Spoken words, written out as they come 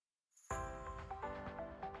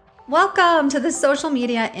Welcome to the Social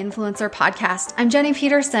Media Influencer Podcast. I'm Jenny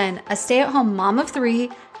Peterson, a stay-at-home mom of 3,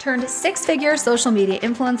 turned 6-figure social media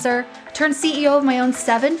influencer, turned CEO of my own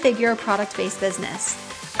 7-figure product-based business.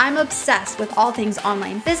 I'm obsessed with all things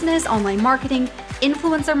online business, online marketing,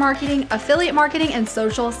 influencer marketing, affiliate marketing, and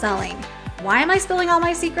social selling. Why am I spilling all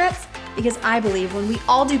my secrets? Because I believe when we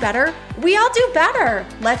all do better, we all do better.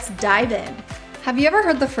 Let's dive in. Have you ever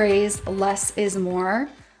heard the phrase, less is more?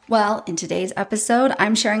 Well, in today's episode,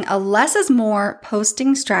 I'm sharing a less is more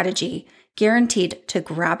posting strategy guaranteed to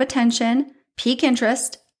grab attention, pique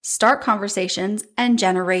interest, start conversations, and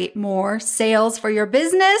generate more sales for your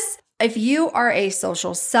business. If you are a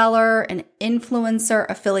social seller, an influencer,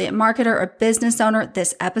 affiliate marketer, or business owner,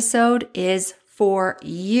 this episode is for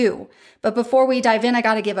you. But before we dive in, I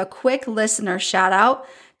got to give a quick listener shout out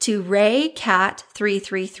to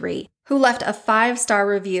RayCat333. who left a 5-star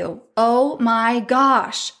review. Oh my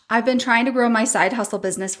gosh. I've been trying to grow my side hustle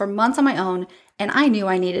business for months on my own, and I knew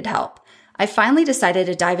I needed help. I finally decided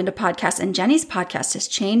to dive into podcasts, and Jenny's podcast has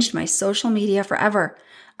changed my social media forever.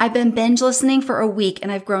 I've been binge listening for a week,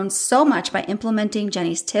 and I've grown so much by implementing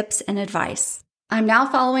Jenny's tips and advice. I'm now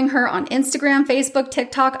following her on Instagram, Facebook,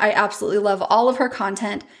 TikTok. I absolutely love all of her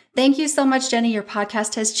content. Thank you so much, Jenny. Your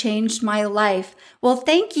podcast has changed my life. Well,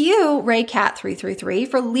 thank you, RayCat333,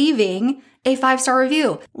 for leaving a 5-star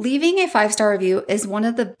review. Leaving a 5-star review is one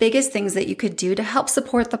of the biggest things that you could do to help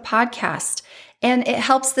support the podcast. And it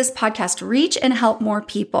helps this podcast reach and help more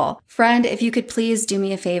people. Friend, if you could please do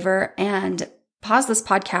me a favor and pause this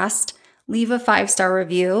podcast, leave a 5-star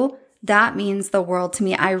review. That means the world to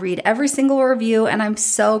me. I read every single review, and I'm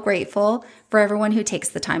so grateful for everyone who takes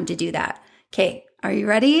the time to do that. Okay, are you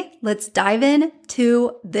ready? Let's dive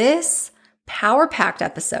into this power-packed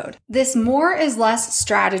episode. This more is less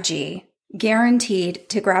strategy, guaranteed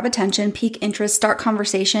to grab attention, pique interest, start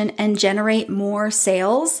conversation, and generate more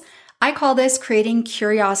sales. I call this creating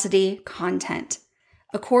curiosity content.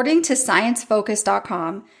 According to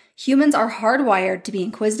sciencefocus.com, humans are hardwired to be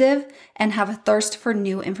inquisitive and have a thirst for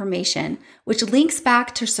new information, which links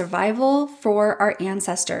back to survival for our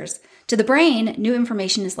ancestors. To the brain, new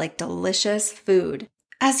information is like delicious food.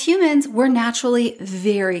 As humans, we're naturally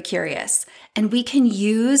very curious, and we can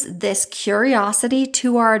use this curiosity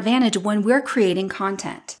to our advantage when we're creating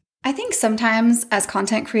content. I think sometimes as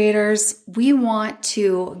content creators, we want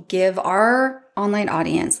to give our online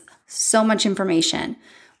audience so much information.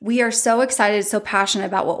 We are so excited, so passionate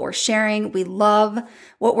about what we're sharing. We love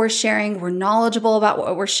what we're sharing. We're knowledgeable about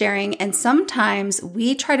what we're sharing. And sometimes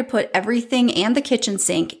we try to put everything and the kitchen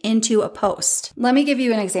sink into a post. Let me give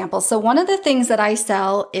you an example. So one of the things that I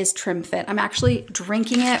sell is TrimFit. I'm actually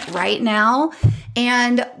drinking it right now.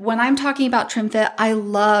 And when I'm talking about TrimFit, I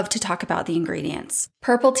love to talk about the ingredients.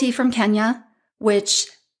 Purple tea from Kenya, which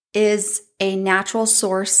is a natural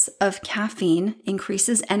source of caffeine,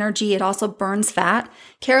 increases energy. It also burns fat.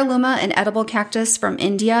 Caralluma, an edible cactus from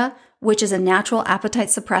India, which is a natural appetite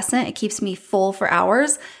suppressant. It keeps me full for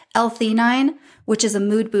hours. L-theanine, which is a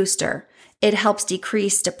mood booster. It helps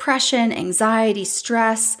decrease depression, anxiety,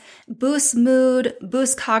 stress, boosts mood,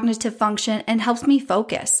 boosts cognitive function, and helps me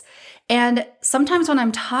focus. And sometimes when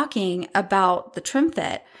I'm talking about the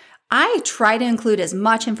TrimFit, I try to include as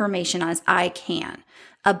much information as I can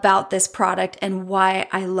about this product and why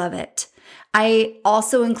I love it. I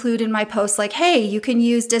also include in my posts like, hey, you can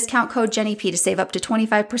use discount code JennyP to save up to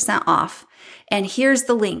 25% off. And here's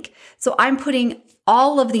the link. So I'm putting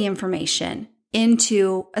all of the information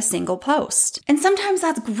into a single post. And sometimes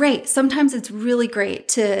that's great. Sometimes it's really great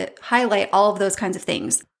to highlight all of those kinds of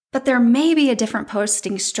things. But there may be a different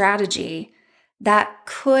posting strategy that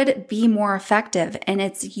could be more effective. And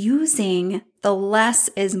it's using the less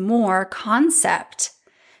is more concept.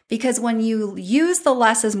 Because when you use the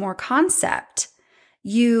less is more concept,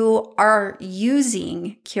 you are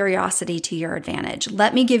using curiosity to your advantage.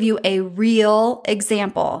 Let me give you a real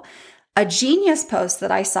example. A Genius post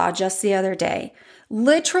that I saw just the other day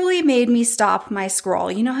literally made me stop my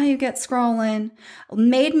scroll. You know how you get scrolling?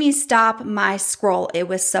 Made me stop my scroll. It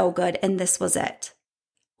was so good. And this was it.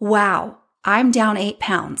 Wow, I'm down 8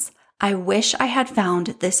 pounds. I wish I had found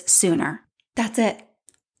this sooner. That's it.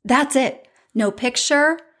 That's it. No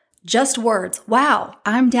picture. Just words. Wow,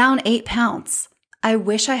 I'm down 8 pounds. I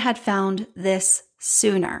wish I had found this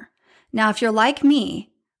sooner. Now, if you're like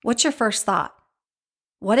me, what's your first thought?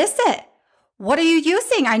 What is it? What are you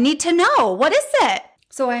using? I need to know. What is it?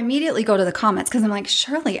 So I immediately go to the comments because I'm like,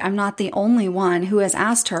 surely I'm not the only one who has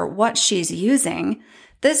asked her what she's using.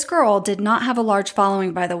 This girl did not have a large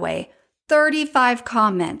following, by the way. 35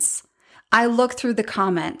 comments. I look through the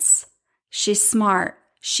comments. She's smart.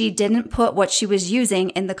 She didn't put what she was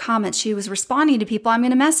using in the comments. She was responding to people. I'm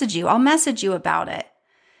going to message you. I'll message you about it.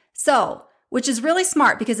 So, which is really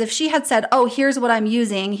smart, because if she had said, oh, here's what I'm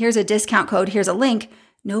using, here's a discount code, here's a link,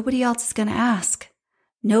 nobody else is going to ask.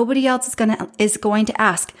 Nobody else is going to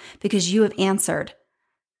ask because you have answered.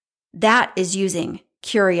 That is using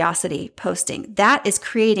curiosity posting. That is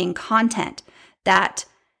creating content that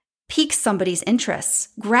piques somebody's interests,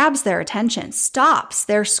 grabs their attention, stops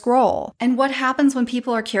their scroll. And what happens when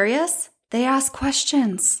people are curious? They ask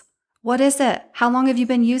questions. What is it? How long have you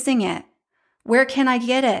been using it? Where can I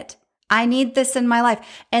get it? I need this in my life.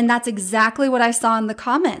 And that's exactly what I saw in the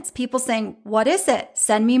comments. People saying, what is it?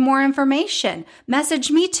 Send me more information.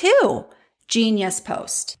 Message me too. Genius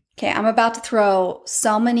post. Okay, I'm about to throw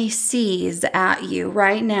so many C's at you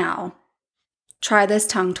right now. Try this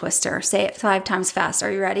tongue twister. Say it 5 times fast.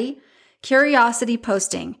 Are you ready? Curiosity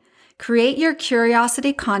posting. Create your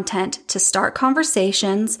curiosity content to start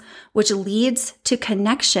conversations, which leads to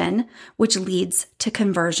connection, which leads to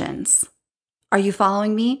conversions. Are you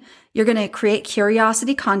following me? You're going to create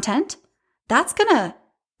curiosity content. That's going to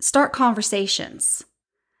start conversations.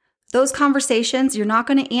 Those conversations, you're not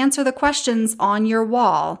going to answer the questions on your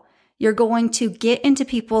wall. You're going to get into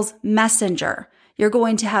people's messenger. You're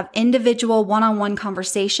going to have individual one-on-one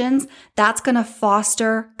conversations. That's going to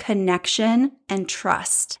foster connection and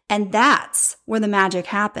trust. And that's where the magic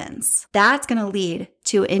happens. That's going to lead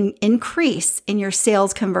to an increase in your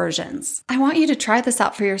sales conversions. I want you to try this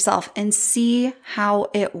out for yourself and see how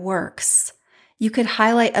it works. You could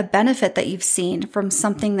highlight a benefit that you've seen from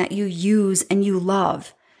something that you use and you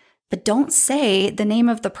love, but don't say the name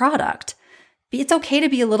of the product. It's okay to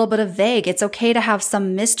be a little bit of vague. It's okay to have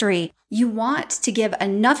some mystery. You want to give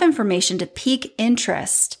enough information to pique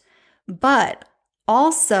interest, but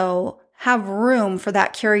also have room for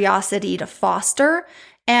that curiosity to foster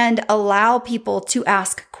and allow people to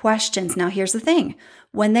ask questions. Now, here's the thing.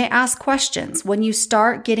 When they ask questions, when you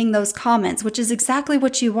start getting those comments, which is exactly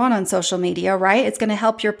what you want on social media, right? It's going to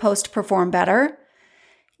help your post perform better.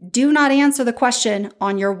 Do not answer the question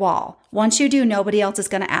on your wall. Once you do, nobody else is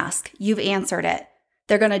going to ask. You've answered it.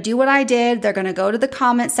 They're going to do what I did. They're going to go to the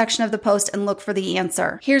comment section of the post and look for the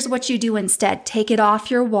answer. Here's what you do instead. Take it off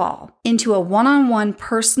your wall into a one-on-one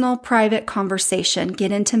personal private conversation.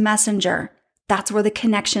 Get into Messenger. That's where the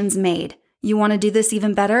connection's made. You want to do this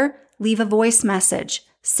even better? Leave a voice message.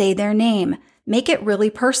 Say their name. Make it really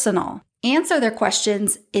personal. Answer their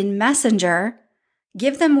questions in Messenger.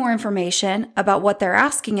 Give them more information about what they're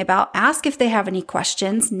asking about. Ask if they have any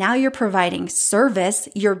questions. Now you're providing service.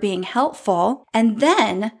 You're being helpful. And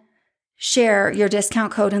then share your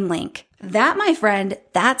discount code and link. That, my friend,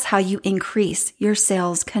 that's how you increase your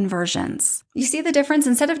sales conversions. You see the difference?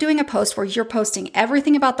 Instead of doing a post where you're posting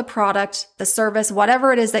everything about the product, the service,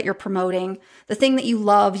 whatever it is that you're promoting, the thing that you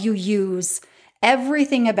love, you use,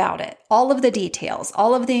 everything about it, all of the details,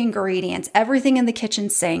 all of the ingredients, everything in the kitchen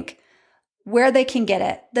sink, where they can get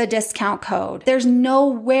it, the discount code. There's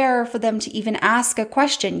nowhere for them to even ask a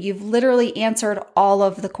question. You've literally answered all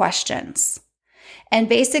of the questions. And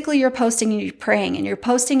basically you're posting and you're praying and you're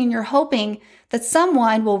posting and you're hoping that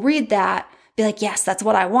someone will read that, be like, yes, that's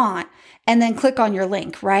what I want, and then click on your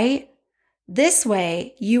link, right? This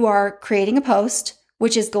way you are creating a post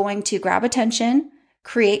which is going to grab attention,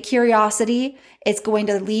 create curiosity. It's going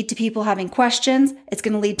to lead to people having questions. It's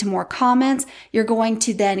going to lead to more comments. You're going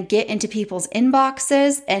to then get into people's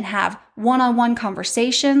inboxes and have one-on-one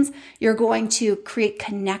conversations. You're going to create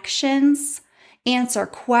connections, answer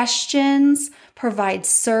questions, provide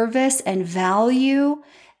service and value,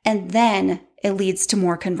 and then it leads to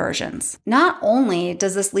more conversions. Not only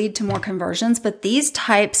does this lead to more conversions, but these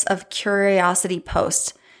types of curiosity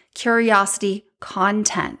posts, curiosity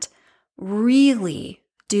content, really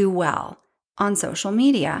do well on social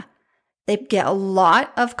media. They get a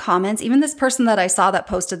lot of comments. Even this person that I saw that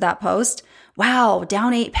posted that post, wow,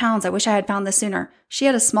 down 8 pounds. I wish I had found this sooner. She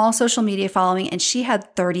had a small social media following and she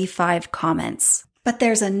had 35 comments. But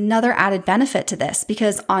there's another added benefit to this,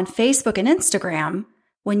 because on Facebook and Instagram,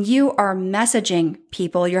 when you are messaging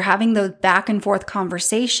people, you're having those back and forth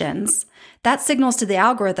conversations, that signals to the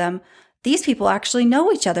algorithm, these people actually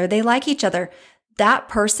know each other. They like each other. That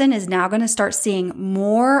person is now going to start seeing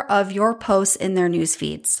more of your posts in their news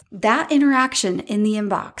feeds. That interaction in the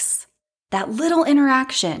inbox, that little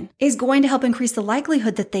interaction is going to help increase the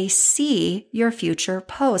likelihood that they see your future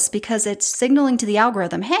posts, because it's signaling to the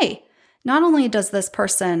algorithm, hey, not only does this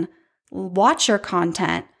person watch your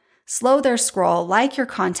content, slow their scroll, like your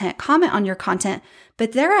content, comment on your content,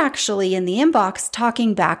 but they're actually in the inbox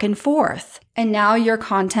talking back and forth. And now your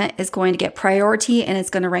content is going to get priority and it's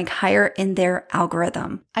going to rank higher in their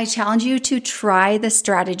algorithm. I challenge you to try this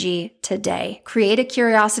strategy today. Create a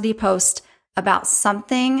curiosity post about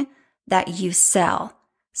something that you sell,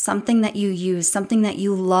 something that you use, something that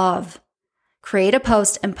you love. Create a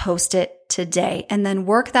post and post it today, and then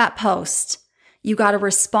work that post. You got to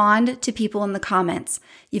respond to people in the comments.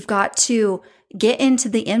 You've got to get into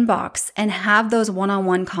the inbox and have those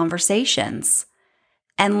one-on-one conversations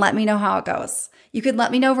and let me know how it goes. You could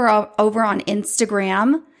let me know over on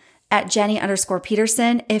Instagram at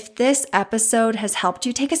Jenny_Peterson. If this episode has helped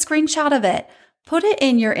you, take a screenshot of it. Put it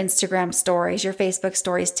in your Instagram stories, your Facebook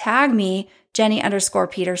stories. Tag me,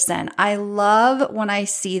 Jenny_Peterson. I love when I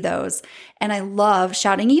see those, and I love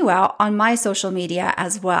shouting you out on my social media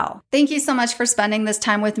as well. Thank you so much for spending this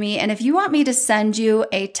time with me. And if you want me to send you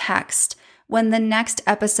a text when the next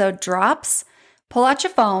episode drops, pull out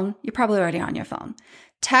your phone. You're probably already on your phone.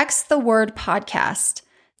 Text the word podcast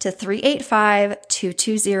to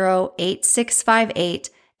 385-220-8658,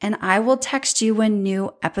 and I will text you when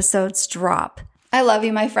new episodes drop. I love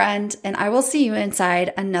you, my friend, and I will see you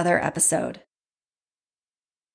inside another episode.